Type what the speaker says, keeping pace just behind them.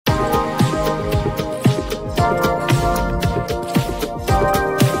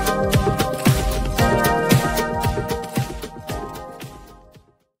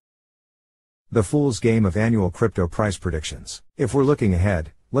The fool's game of annual crypto price predictions. If we're looking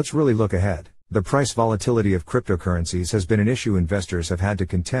ahead, let's really look ahead. The price volatility of cryptocurrencies has been an issue investors have had to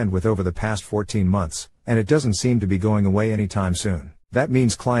contend with over the past 14 months, and it doesn't seem to be going away anytime soon. That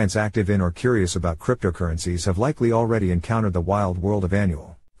means clients active in or curious about cryptocurrencies have likely already encountered the wild world of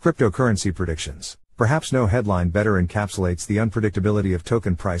annual cryptocurrency predictions. Perhaps no headline better encapsulates the unpredictability of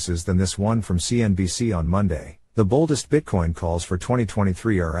token prices than this one from CNBC on Monday. The boldest Bitcoin calls for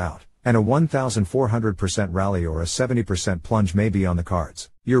 2023 are out, and a 1,400% rally or a 70% plunge may be on the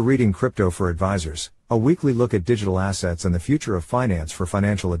cards. You're reading Crypto for Advisors, a weekly look at digital assets and the future of finance for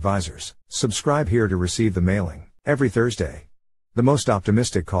financial advisors. Subscribe here to receive the mailing every Thursday. The most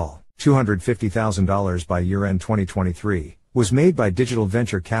optimistic call, $250,000 by year-end 2023, was made by digital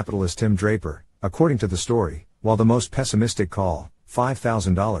venture capitalist Tim Draper, according to the story, while the most pessimistic call,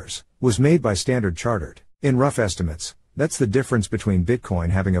 $5,000, was made by Standard Chartered. In rough estimates, that's the difference between Bitcoin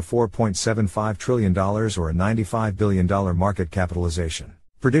having a $4.75 trillion or a $95 billion market capitalization.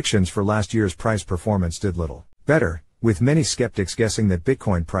 Predictions for last year's price performance did little better, with many skeptics guessing that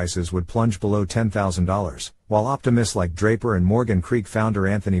Bitcoin prices would plunge below $10,000, while optimists like Draper and Morgan Creek founder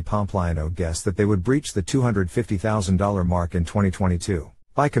Anthony Pompliano guessed that they would breach the $250,000 mark in 2022.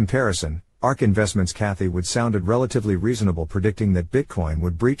 By comparison, ARK Investments' Kathy Wood sounded relatively reasonable, predicting that Bitcoin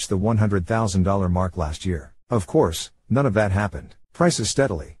would breach the $100,000 mark last year. Of course, none of that happened. Prices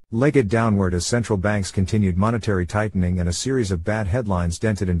steadily legged downward as central banks continued monetary tightening and a series of bad headlines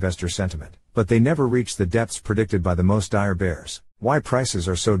dented investor sentiment. But they never reached the depths predicted by the most dire bears. Why prices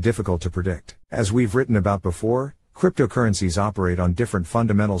are so difficult to predict? As we've written about before, cryptocurrencies operate on different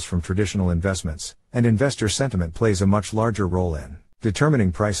fundamentals from traditional investments, and investor sentiment plays a much larger role in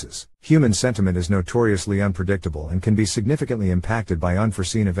determining prices. Human sentiment is notoriously unpredictable and can be significantly impacted by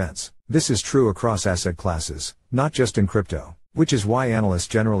unforeseen events. This is true across asset classes, not just in crypto, which is why analysts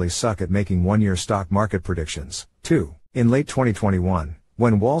generally suck at making one-year stock market predictions. 2. In late 2021,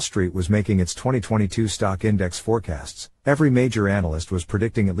 when Wall Street was making its 2022 stock index forecasts, every major analyst was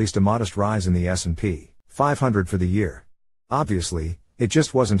predicting at least a modest rise in the S&P 500 for the year. Obviously, it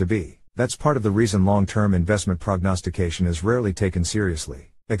just wasn't to be. That's part of the reason long-term investment prognostication is rarely taken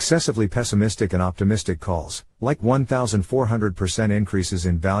seriously. Excessively pessimistic and optimistic calls, like 1,400% increases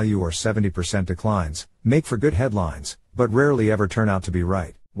in value or 70% declines, make for good headlines, but rarely ever turn out to be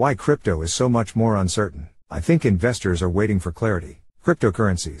right. Why crypto is so much more uncertain? I think investors are waiting for clarity.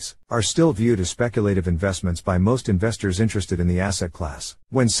 Cryptocurrencies are still viewed as speculative investments by most investors interested in the asset class.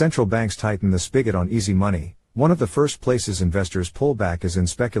 When central banks tighten the spigot on easy money, one of the first places investors pull back is in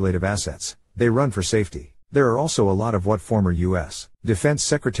speculative assets. They run for safety. There are also a lot of what former U.S. Defense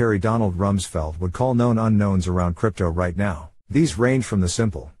Secretary Donald Rumsfeld would call known unknowns around crypto right now. These range from the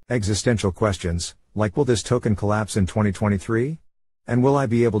simple, existential questions, like will this token collapse in 2023? And will I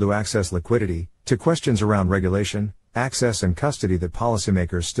be able to access liquidity, to questions around regulation, access and custody that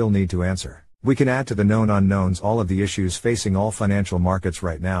policymakers still need to answer. We can add to the known unknowns all of the issues facing all financial markets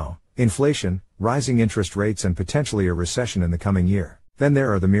right now: inflation, rising interest rates and potentially a recession in the coming year. Then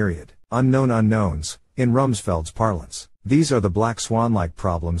there are the myriad unknown unknowns, in Rumsfeld's parlance. These are the black swan-like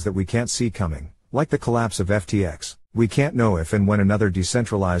problems that we can't see coming, like the collapse of FTX. We can't know if and when another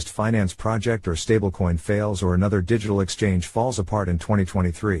decentralized finance project or stablecoin fails or another digital exchange falls apart in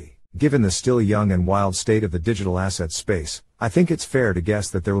 2023. Given the still young and wild state of the digital assets space, I think it's fair to guess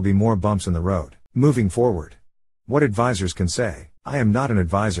that there will be more bumps in the road moving forward. What advisors can say. I am not an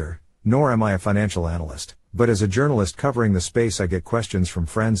advisor, nor am I a financial analyst, but as a journalist covering the space I get questions from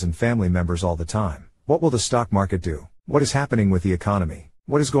friends and family members all the time. What will the stock market do? What is happening with the economy?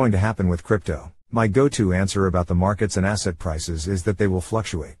 What is going to happen with crypto? My go-to answer about the markets and asset prices is that they will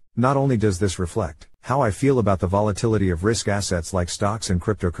fluctuate. Not only does this reflect how I feel about the volatility of risk assets like stocks and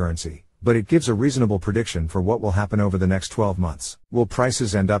cryptocurrency, but it gives a reasonable prediction for what will happen over the next 12 months. Will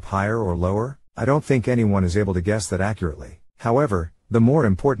prices end up higher or lower? I don't think anyone is able to guess that accurately. However, the more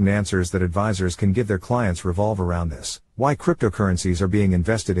important answers that advisors can give their clients revolve around this: why cryptocurrencies are being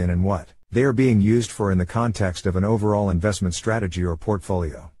invested in and what they are being used for in the context of an overall investment strategy or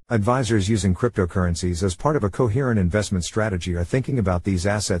portfolio. Advisors using cryptocurrencies as part of a coherent investment strategy are thinking about these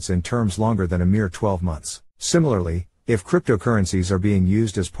assets in terms longer than a mere 12 months. Similarly, if cryptocurrencies are being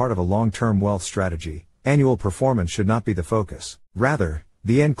used as part of a long-term wealth strategy, annual performance should not be the focus. Rather,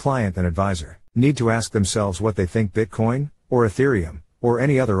 the end client and advisor need to ask themselves what they think Bitcoin, or Ethereum, or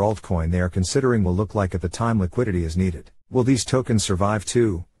any other altcoin they are considering will look like at the time liquidity is needed. Will these tokens survive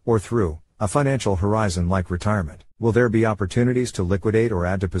to, or through, a financial horizon like retirement? Will there be opportunities to liquidate or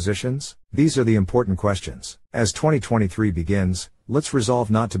add to positions? These are the important questions. As 2023 begins, let's resolve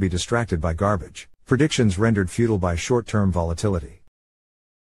not to be distracted by garbage predictions rendered futile by short-term volatility.